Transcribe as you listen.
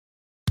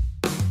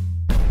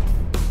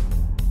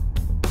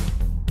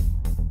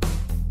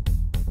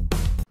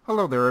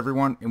Hello there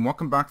everyone, and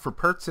welcome back for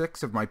part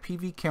 6 of my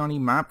PV County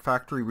Map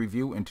Factory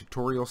Review and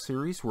Tutorial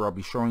series, where I'll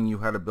be showing you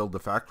how to build the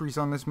factories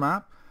on this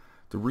map,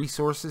 the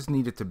resources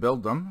needed to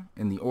build them,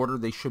 and the order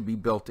they should be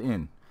built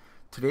in.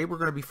 Today we're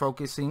going to be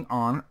focusing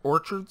on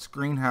orchards,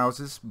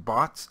 greenhouses,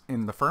 bots,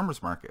 and the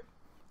farmers market.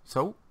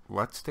 So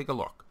let's take a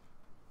look.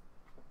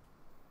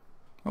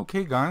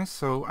 Okay guys,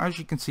 so as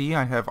you can see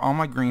I have all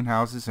my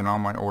greenhouses and all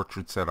my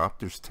orchards set up.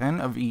 There's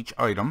 10 of each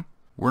item.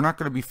 We're not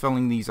going to be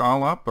filling these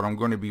all up, but I'm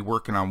going to be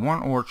working on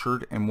one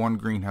orchard and one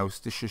greenhouse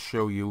to just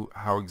show you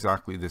how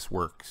exactly this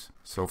works.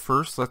 So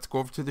first, let's go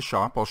over to the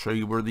shop. I'll show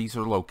you where these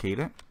are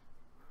located.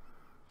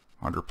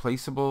 Under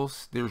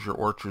placeables, there's your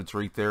orchards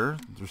right there.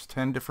 There's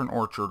 10 different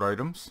orchard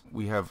items.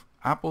 We have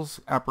apples,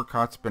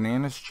 apricots,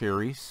 bananas,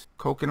 cherries,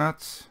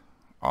 coconuts,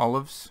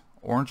 olives,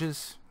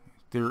 oranges.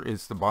 There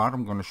is the bot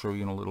I'm going to show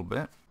you in a little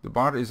bit. The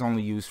bot is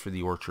only used for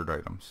the orchard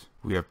items.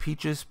 We have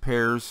peaches,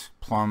 pears,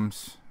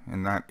 plums,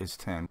 and that is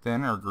 10.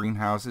 Then our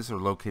greenhouses are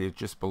located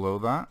just below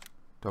that.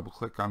 Double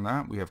click on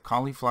that. We have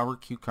cauliflower,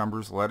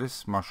 cucumbers,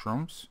 lettuce,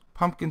 mushrooms,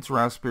 pumpkins,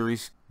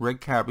 raspberries,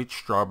 red cabbage,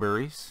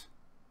 strawberries,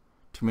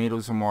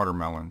 tomatoes, and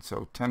watermelon.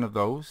 So 10 of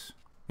those.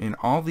 And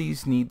all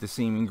these need the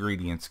same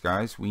ingredients,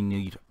 guys. We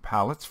need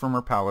pallets from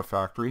our pallet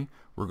factory.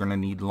 We're going to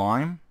need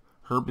lime,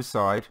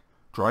 herbicide,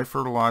 dry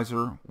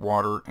fertilizer,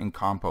 water, and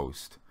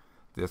compost.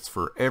 That's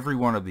for every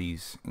one of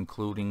these,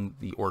 including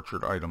the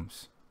orchard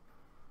items.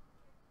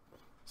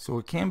 So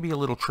it can be a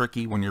little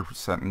tricky when you're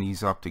setting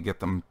these up to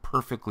get them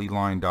perfectly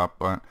lined up,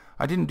 but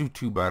I didn't do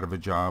too bad of a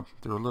job.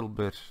 They're a little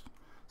bit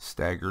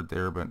staggered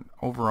there, but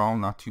overall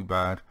not too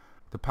bad.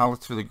 The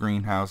pallets for the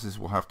greenhouses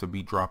will have to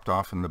be dropped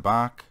off in the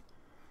back,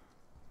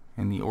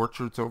 and the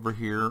orchards over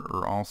here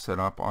are all set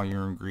up. All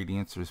your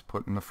ingredients are just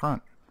put in the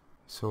front.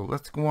 So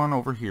let's go on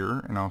over here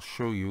and I'll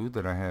show you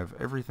that I have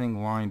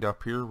everything lined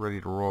up here ready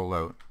to roll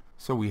out.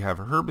 So we have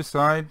a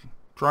herbicide,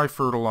 dry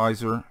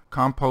fertilizer,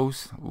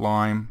 compost,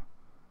 lime,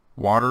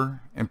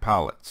 water, and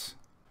pallets.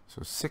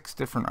 So 6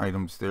 different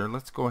items there.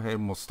 Let's go ahead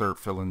and we'll start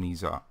filling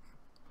these up.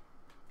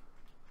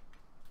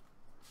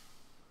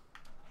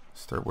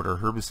 Start with our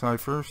herbicide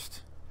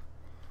first.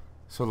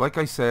 So like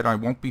I said, I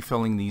won't be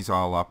filling these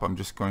all up. I'm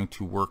just going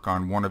to work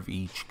on one of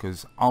each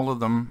because all of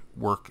them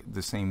work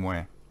the same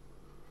way.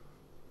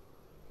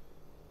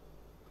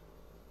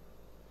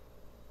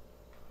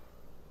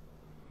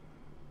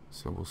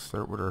 So we'll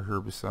start with our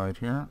herbicide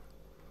here.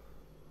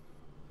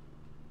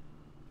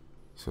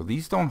 So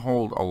these don't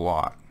hold a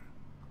lot.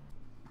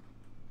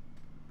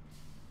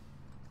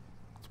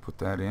 Let's put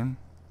that in.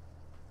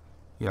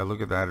 Yeah, look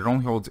at that. It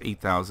only holds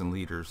 8,000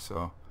 liters,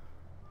 so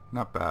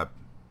not bad.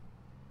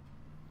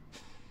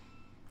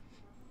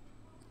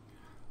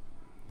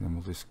 Then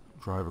we'll just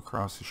drive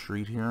across the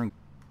street here. And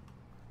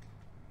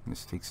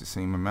this takes the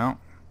same amount.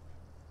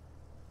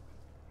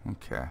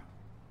 Okay.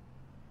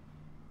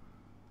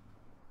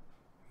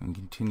 And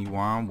continue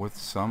on with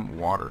some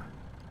water.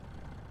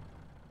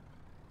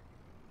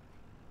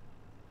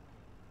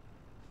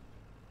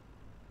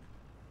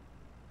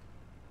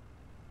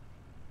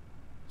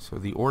 So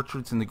the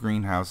orchards and the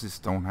greenhouses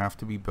don't have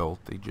to be built.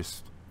 You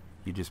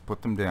just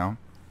put them down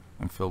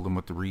and fill them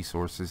with the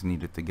resources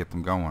needed to get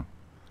them going.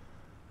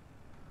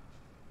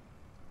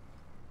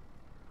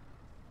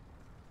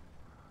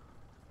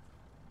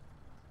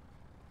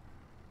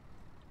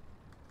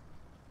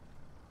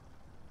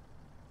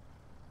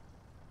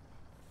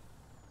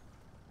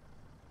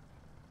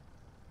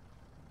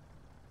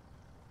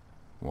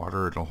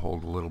 Water it'll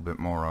hold a little bit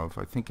more of.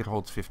 I think it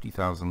holds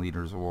 50,000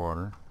 liters of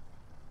water.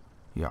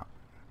 Yeah.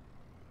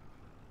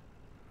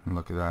 And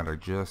look at that, I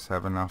just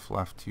have enough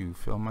left to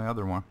fill my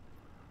other one.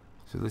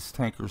 So this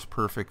tanker is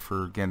perfect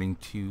for getting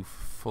to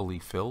fully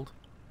filled.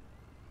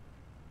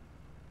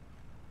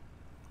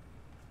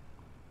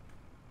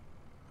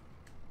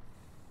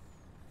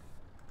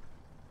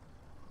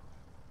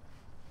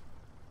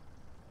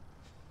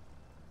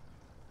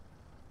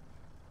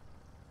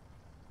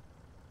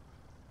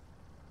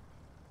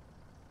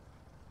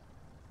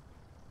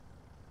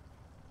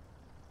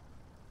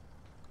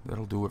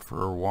 That'll do it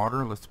for our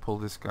water. Let's pull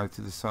this guy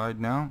to the side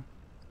now.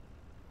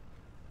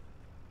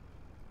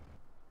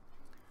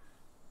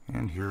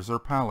 And here's our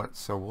pallets.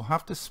 So we'll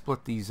have to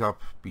split these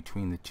up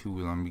between the two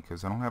of them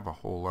because I don't have a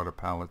whole lot of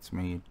pallets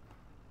made.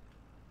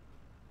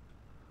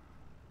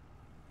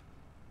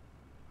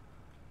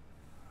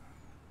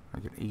 I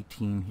get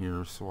 18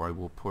 here, so I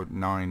will put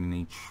 9 in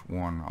each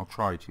one. I'll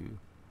try to.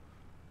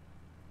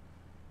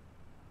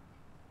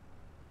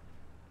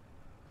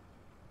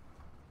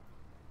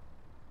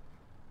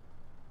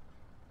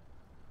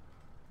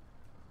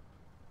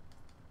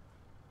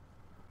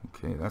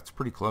 Okay, that's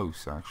pretty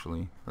close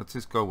actually. Let's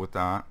just go with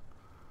that.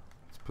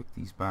 Let's pick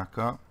these back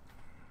up.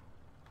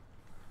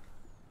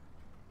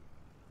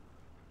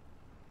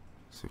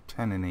 So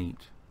 10 and 8.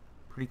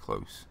 Pretty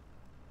close.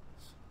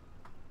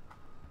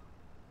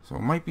 So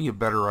it might be a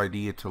better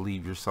idea to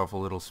leave yourself a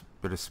little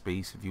bit of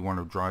space if you want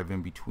to drive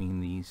in between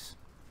these.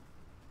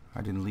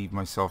 I didn't leave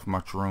myself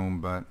much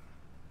room, but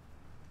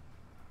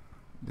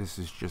this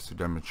is just a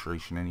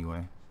demonstration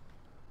anyway.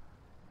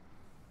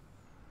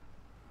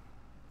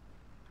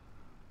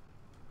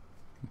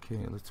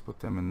 Okay, let's put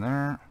them in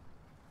there.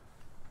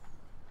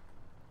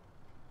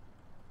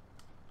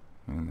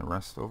 And the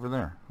rest over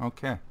there.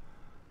 Okay.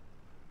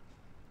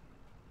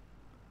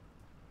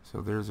 So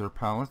there's our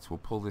pallets. We'll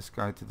pull this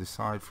guy to the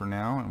side for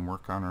now and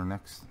work on our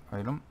next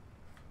item.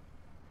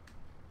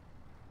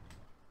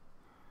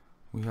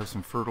 We have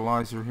some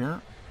fertilizer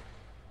here,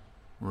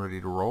 ready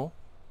to roll.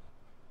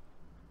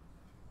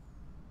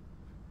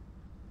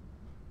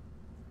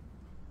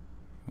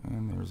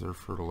 And there's our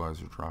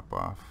fertilizer drop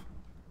off.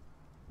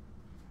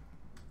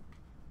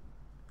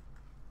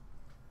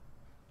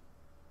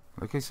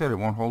 Like I said, it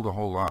won't hold a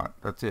whole lot.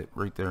 That's it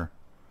right there.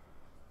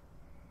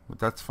 But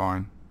that's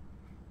fine.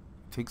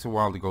 It takes a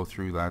while to go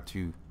through that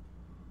too.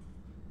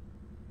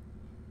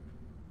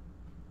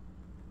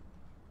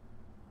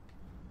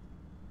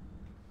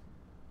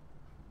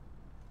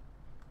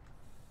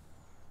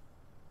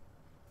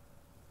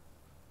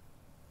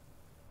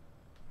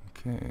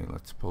 Okay,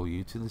 let's pull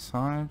you to the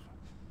side.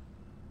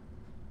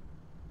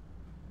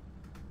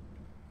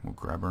 We'll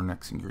grab our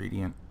next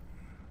ingredient,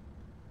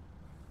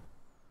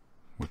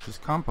 which is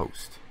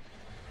compost.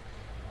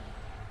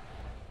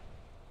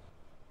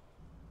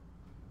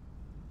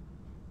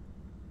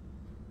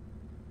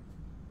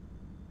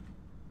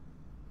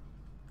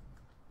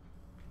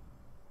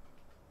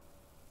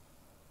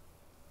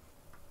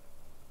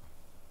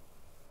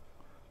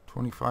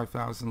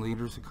 $25,000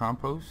 liters of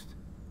compost.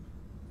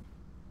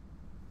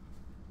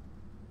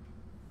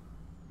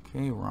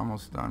 Okay, we're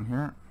almost done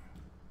here.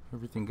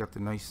 Everything got the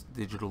nice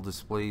digital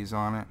displays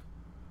on it.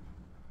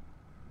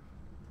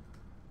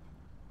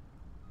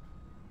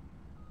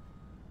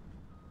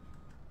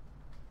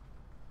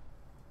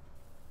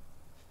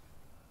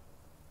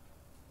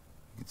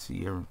 You can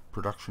see our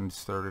production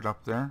started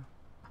up there.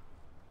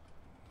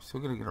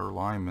 Still gotta get our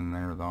lime in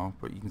there though,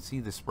 but you can see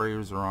the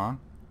sprayers are on.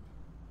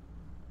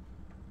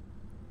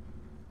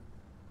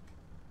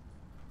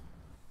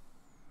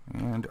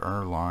 And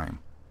our lime.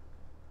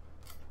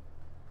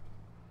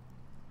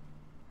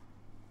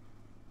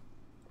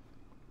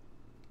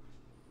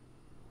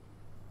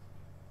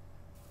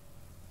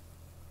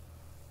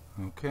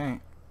 Okay,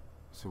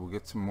 so we'll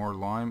get some more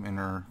lime in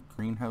our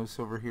greenhouse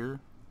over here.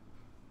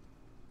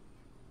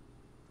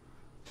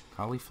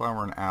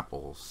 Cauliflower and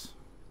apples.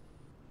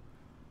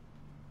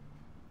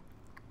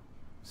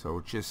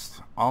 So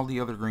just all the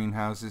other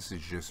greenhouses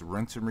is just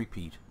rinse and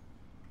repeat.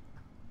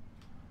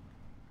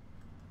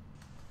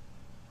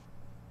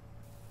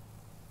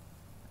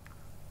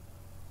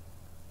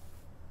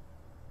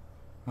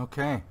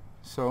 Okay,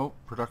 so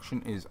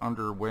production is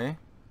underway.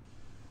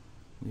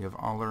 We have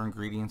all our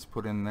ingredients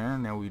put in there.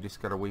 Now we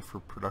just gotta wait for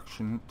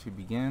production to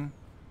begin,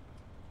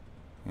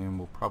 and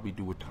we'll probably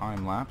do a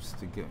time lapse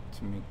to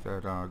make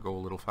that go a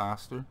little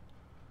faster.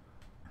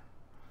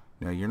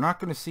 Now you're not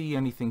going to see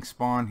anything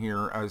spawn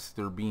here as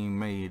they're being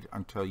made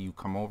until you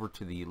come over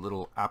to the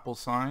little apple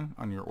sign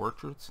on your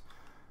orchards,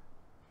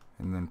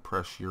 and then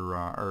press your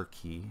R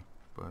key.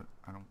 But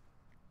I don't.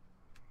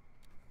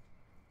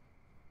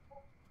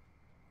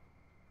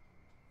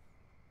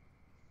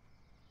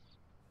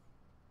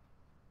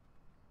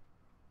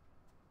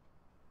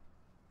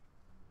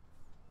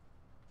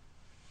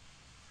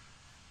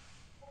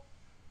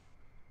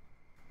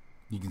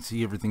 You can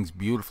see everything's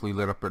beautifully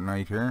lit up at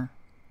night here.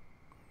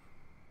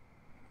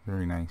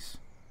 Very nice.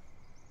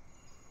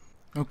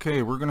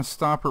 Okay, we're going to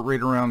stop it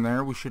right around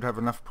there. We should have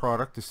enough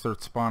product to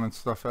start spawning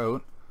stuff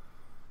out.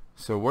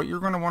 So what you're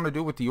going to want to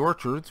do with the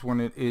orchards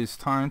when it is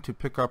time to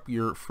pick up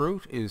your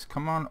fruit is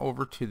come on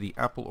over to the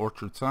apple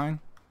orchard sign.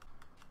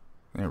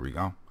 There we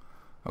go.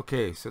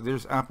 Okay, so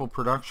there's apple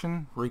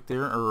production right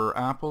there, or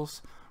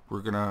apples.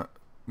 We're going to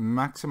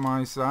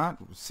maximize that.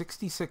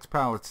 66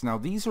 pallets. Now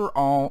these are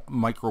all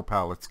micro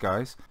pallets,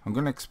 guys. I'm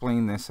going to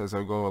explain this as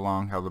I go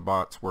along how the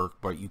bots work,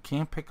 but you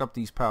can't pick up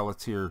these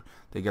pallets here.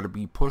 They got to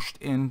be pushed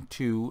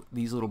into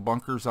these little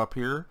bunkers up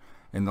here,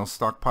 and they'll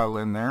stockpile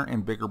in there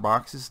in bigger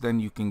boxes. Then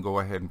you can go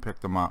ahead and pick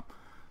them up.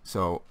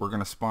 So we're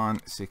going to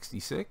spawn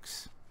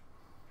 66,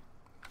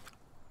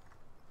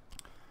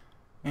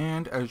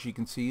 and as you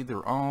can see,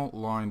 they're all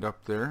lined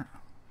up there.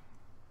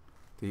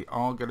 They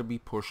all got to be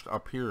pushed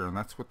up here, and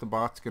that's what the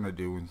bot's going to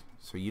do,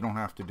 so you don't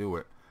have to do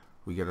it.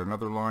 We get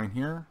another line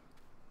here,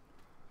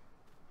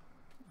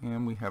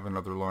 and we have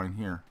another line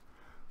here.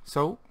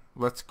 So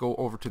let's go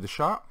over to the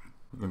shop.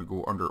 We're going to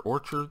go under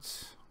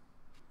orchards,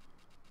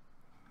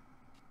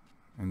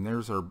 and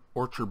there's our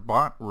orchard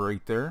bot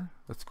right there.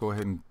 Let's go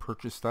ahead and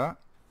purchase that.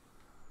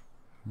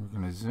 We're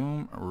going to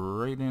zoom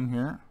right in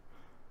here.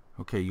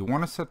 Okay, you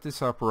want to set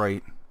this up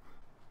right.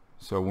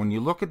 So when you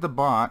look at the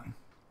bot,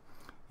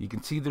 you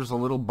can see there's a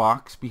little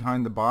box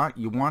behind the bot.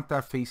 You want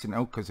that facing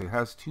out because it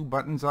has two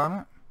buttons on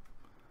it.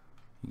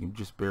 You can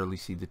just barely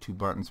see the two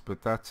buttons,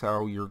 but that's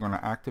how you're going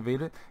to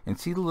activate it. And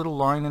see the little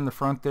line in the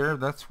front there?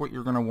 That's what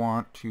you're going to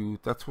want to,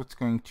 that's what's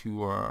going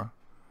to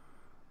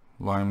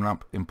line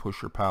up and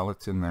push your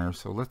pallets in there.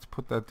 So let's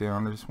put that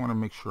down. I just want to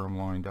make sure I'm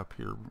lined up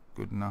here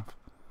good enough.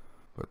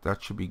 But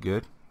that should be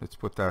good. Let's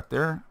put that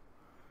there.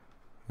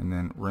 And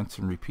then rinse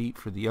and repeat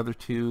for the other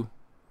two.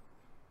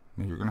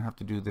 Now you're going to have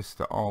to do this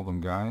to all of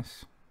them,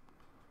 guys.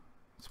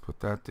 Let's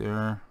put that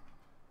there,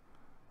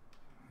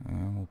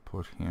 and we'll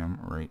put him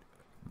right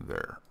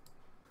there.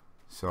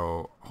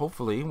 So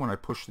hopefully when I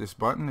push this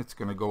button, it's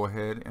going to go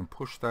ahead and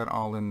push that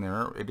all in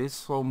there. It is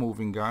slow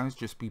moving, guys,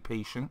 just be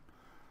patient.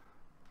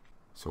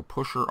 So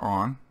push her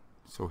on.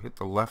 So hit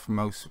the left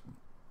mouse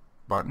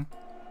button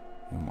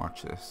and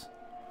watch this.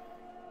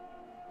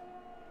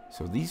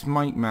 So these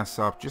might mess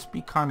up. Just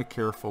be kind of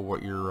careful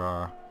what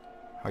you're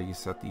how you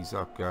set these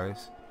up,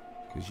 guys,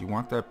 because you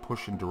want that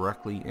pushing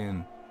directly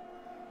in.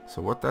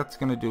 So what that's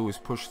going to do is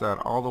push that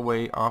all the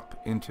way up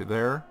into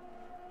there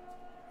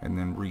and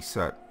then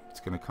reset. It's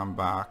going to come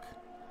back.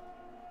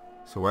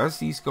 So as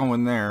these go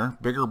in there,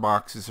 bigger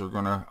boxes are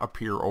going to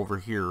appear over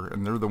here,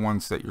 and they're the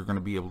ones that you're going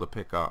to be able to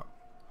pick up.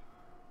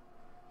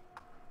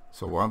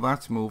 So while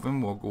that's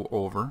moving, we'll go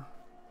over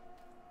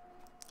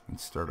and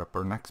start up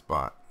our next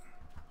bot.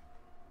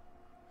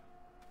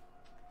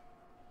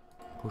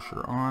 Push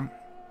her on.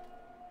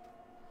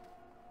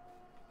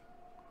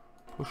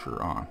 Push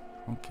her on.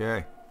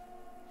 Okay.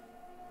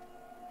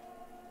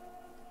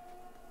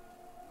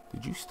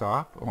 Did you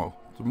stop? Oh,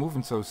 they're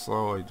moving so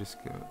slow, I just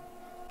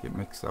get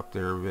mixed up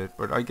there a bit.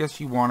 But I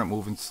guess you want it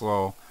moving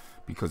slow,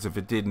 because if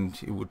it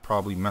didn't, it would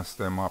probably mess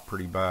them up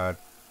pretty bad.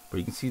 But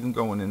you can see them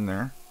going in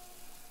there.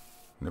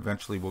 And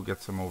eventually we'll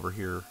get some over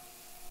here.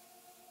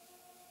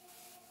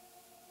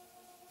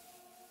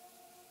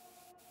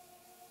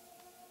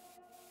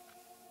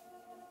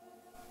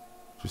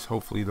 Just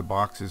hopefully the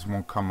boxes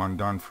won't come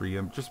undone for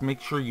you. Just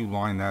make sure you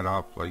line that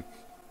up. Like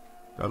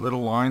that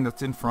little line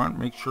that's in front,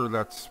 make sure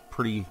that's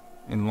pretty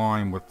in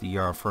line with the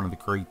front of the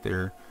crate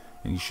there,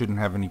 and you shouldn't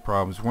have any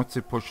problems. Once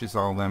it pushes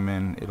all them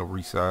in, it'll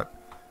reset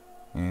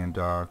and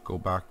go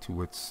back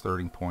to its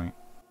starting point.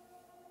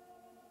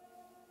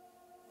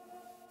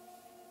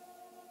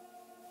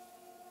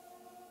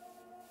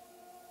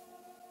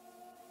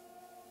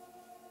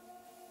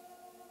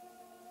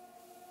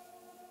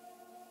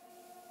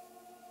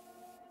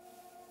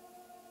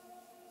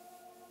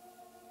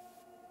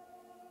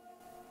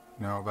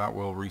 Now that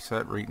will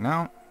reset right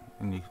now,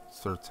 and he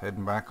starts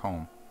heading back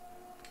home.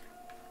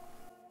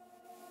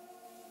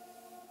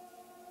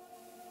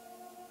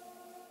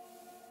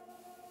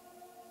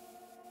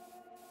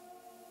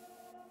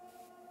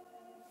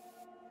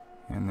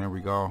 And there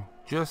we go,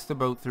 just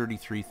about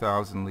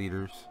 33,000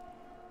 liters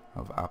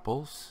of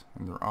apples,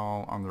 and they're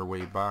all on their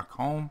way back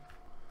home.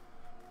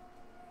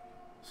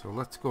 So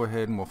let's go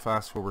ahead and we'll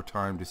fast forward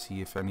time to see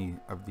if any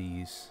of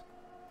these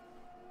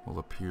will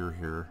appear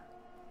here.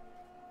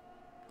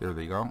 There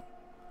they go.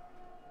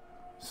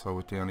 Slow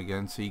it down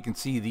again, so you can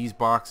see these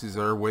boxes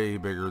are way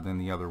bigger than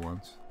the other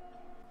ones.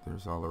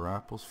 There's all our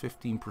apples,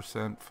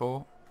 15%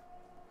 full.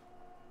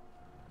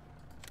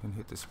 And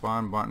hit the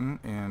spawn button,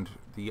 and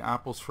the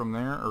apples from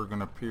there are going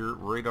to appear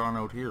right on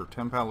out here,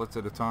 10 pallets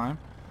at a time.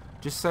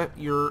 Just set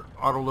your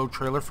auto load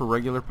trailer for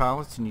regular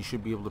pallets and you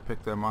should be able to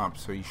pick them up.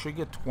 So you should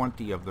get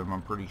 20 of them,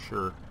 I'm pretty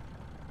sure.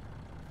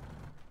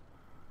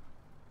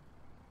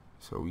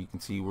 So you can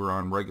see we're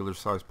on regular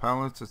size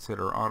pallets. Let's hit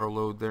our auto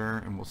load there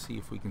and we'll see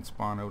if we can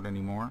spawn out any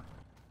more.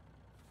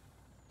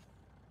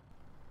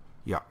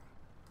 Yeah,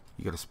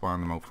 you got to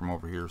spawn them out from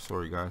over here.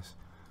 Sorry guys.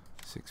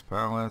 6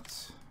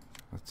 pallets.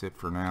 That's it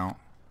for now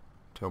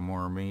till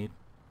more are made.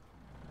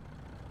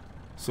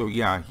 So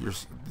yeah,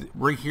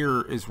 right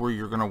here is where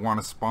you're going to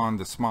want to spawn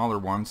the smaller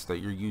ones that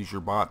you use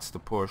your bots to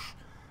push,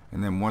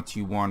 and then once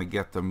you want to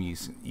get them, you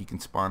can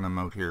spawn them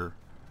out here.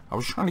 I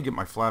was trying to get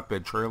my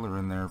flatbed trailer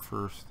in there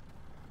first,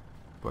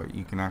 but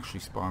you can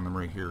actually spawn them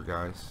right here,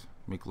 guys.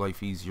 Make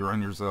life easier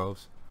on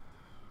yourselves.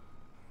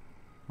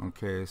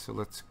 Okay, so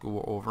let's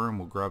go over and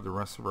we'll grab the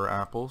rest of our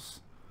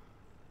apples,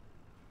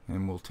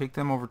 and we'll take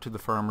them over to the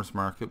farmer's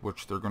market,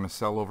 which they're going to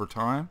sell over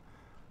time,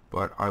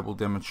 but I will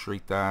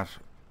demonstrate that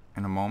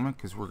in a moment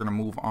because we're going to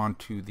move on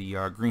to the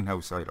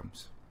greenhouse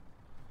items.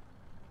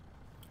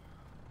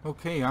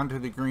 Okay, onto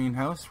the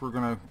greenhouse. We're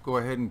going to go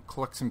ahead and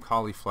collect some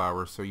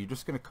cauliflower. So you're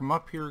just going to come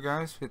up here,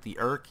 guys, hit the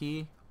R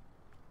key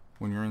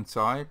when you're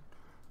inside,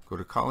 go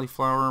to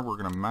cauliflower. We're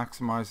going to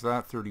maximize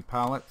that, 30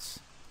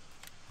 pallets.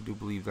 I do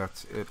believe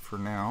that's it for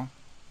now,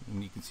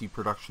 and you can see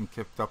production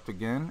kicked up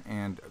again,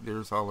 and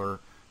there's all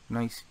our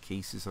nice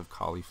cases of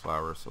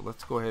cauliflower. So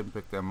let's go ahead and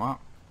pick them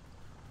up.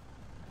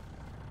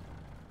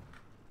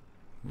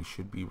 We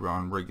should be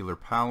on regular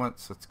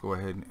pallets. Let's go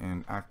ahead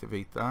and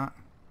activate that.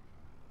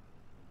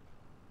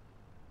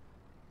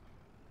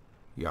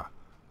 Yeah,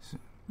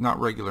 not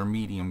regular,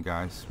 medium,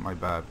 guys. My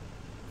bad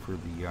for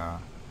the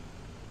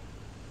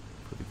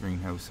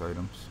greenhouse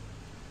items.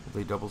 Will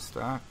they double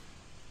stack?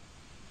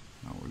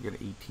 No, we got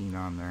 18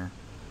 on there,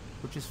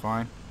 which is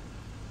fine.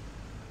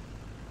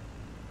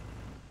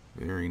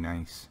 Very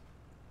nice.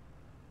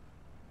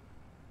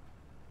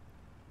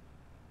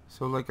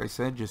 So like I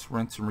said, just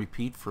rinse and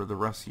repeat for the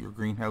rest of your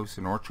greenhouse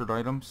and orchard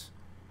items.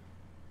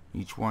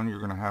 Each one you're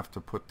going to have to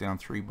put down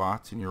 3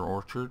 bots in your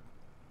orchard.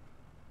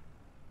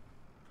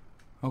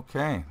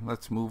 Okay,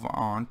 let's move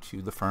on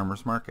to the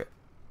farmer's market.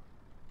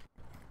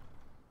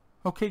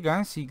 Okay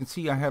guys, so you can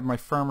see I have my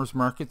farmer's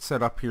market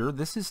set up here.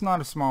 This is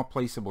not a small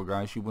placeable,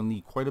 guys. You will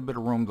need quite a bit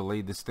of room to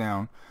lay this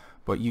down,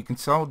 but you can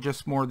sell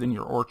just more than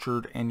your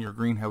orchard and your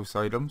greenhouse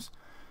items.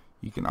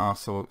 You can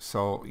also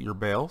sell your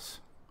bales.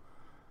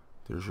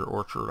 There's your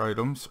orchard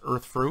items,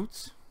 earth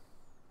fruits.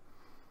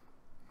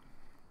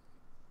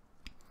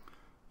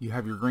 You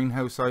have your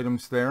greenhouse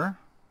items there,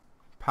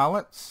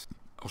 pallets.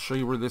 I'll show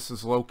you where this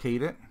is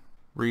located.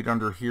 Right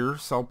under here,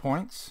 sell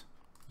points.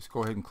 Just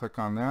go ahead and click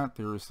on that.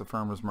 There is the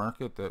farmer's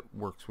market that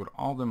works with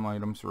all them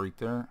items right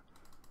there.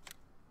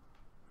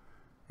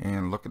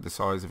 And look at the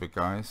size of it,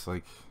 guys.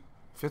 Like,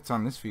 fits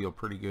on this field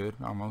pretty good,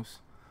 almost.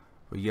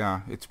 But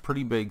yeah, it's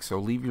pretty big, so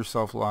leave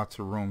yourself lots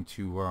of room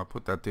to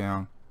put that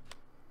down.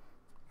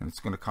 And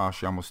it's going to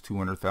cost you almost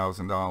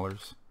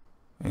 $200,000.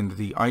 And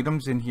the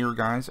items in here,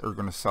 guys, are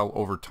going to sell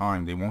over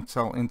time. They won't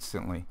sell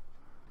instantly.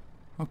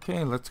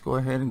 Okay, let's go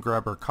ahead and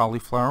grab our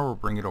cauliflower. We'll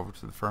bring it over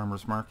to the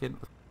farmer's market.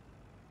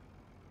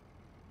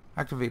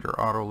 Activate our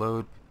auto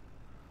load.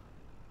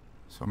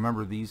 So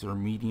remember, these are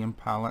medium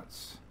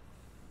pallets.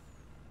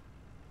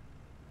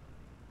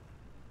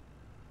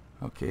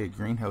 Okay,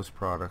 greenhouse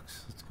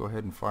products. Let's go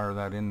ahead and fire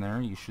that in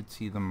there. You should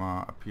see them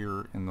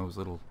appear in those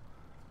little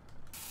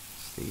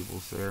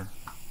stables there.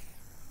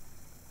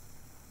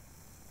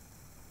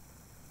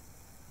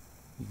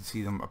 You can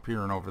see them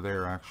appearing over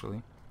there,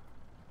 actually.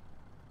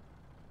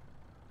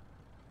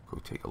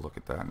 Go take a look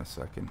at that in a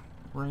second.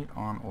 Right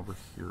on over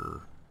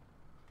here.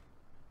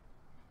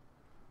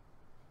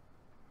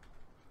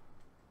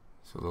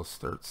 So they'll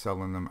start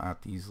selling them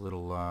at these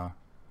little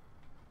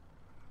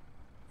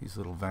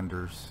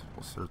vendors.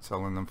 Will start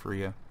selling them for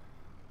you.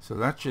 So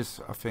that's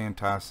just a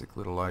fantastic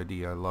little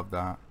idea. I love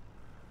that.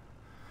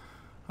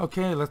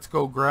 Okay, let's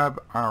go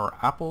grab our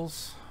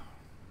apples.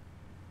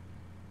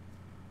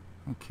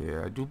 Okay,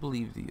 I do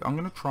believe I'm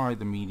gonna try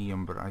the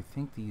medium, but I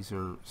think these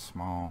are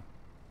small.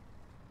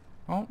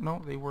 Oh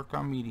no, they work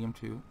on medium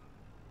too.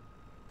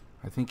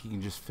 I think you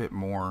can just fit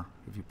more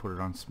if you put it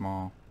on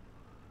small.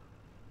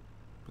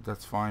 But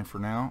that's fine for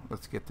now.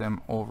 Let's get them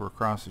over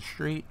across the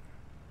street.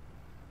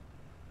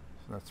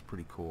 So that's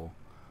pretty cool.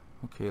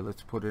 Okay,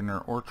 let's put in our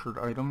orchard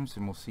items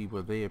and we'll see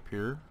where they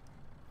appear.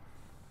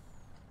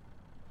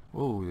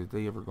 Whoa, did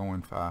they ever go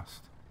in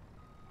fast?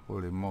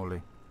 Holy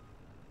moly.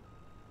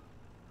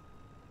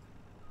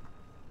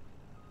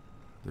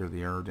 There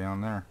they are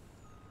down there.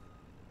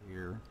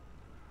 Here.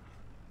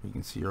 You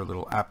can see our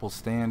little apple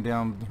stand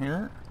down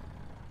here.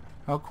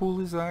 How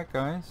cool is that,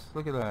 guys?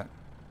 Look at that.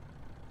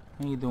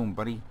 How you doing,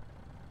 buddy?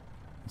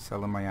 You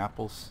selling my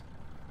apples?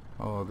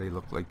 Oh, they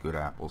look like good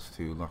apples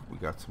too. Look, we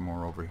got some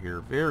more over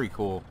here. Very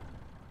cool.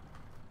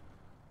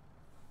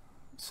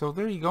 So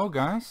there you go,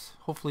 guys.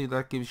 Hopefully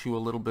that gives you a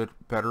little bit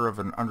better of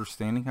an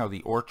understanding how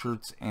the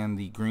orchards and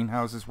the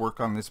greenhouses work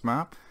on this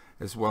map,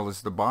 as well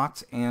as the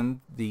bots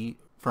and the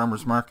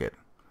farmer's market.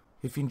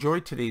 If you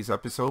enjoyed today's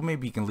episode,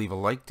 maybe you can leave a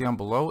like down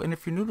below, and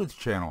if you're new to the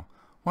channel,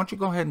 why don't you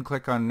go ahead and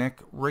click on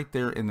Nick right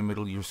there in the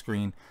middle of your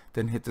screen,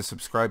 then hit the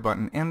subscribe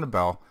button and the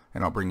bell,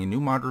 and I'll bring you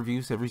new mod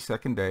reviews every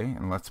second day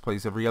and Let's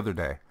Plays every other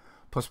day.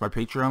 Plus my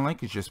Patreon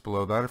link is just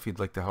below that if you'd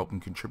like to help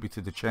and contribute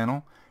to the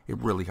channel. It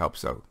really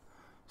helps out.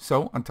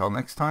 So until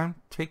next time,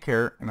 take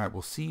care, and I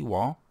will see you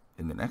all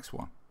in the next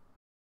one.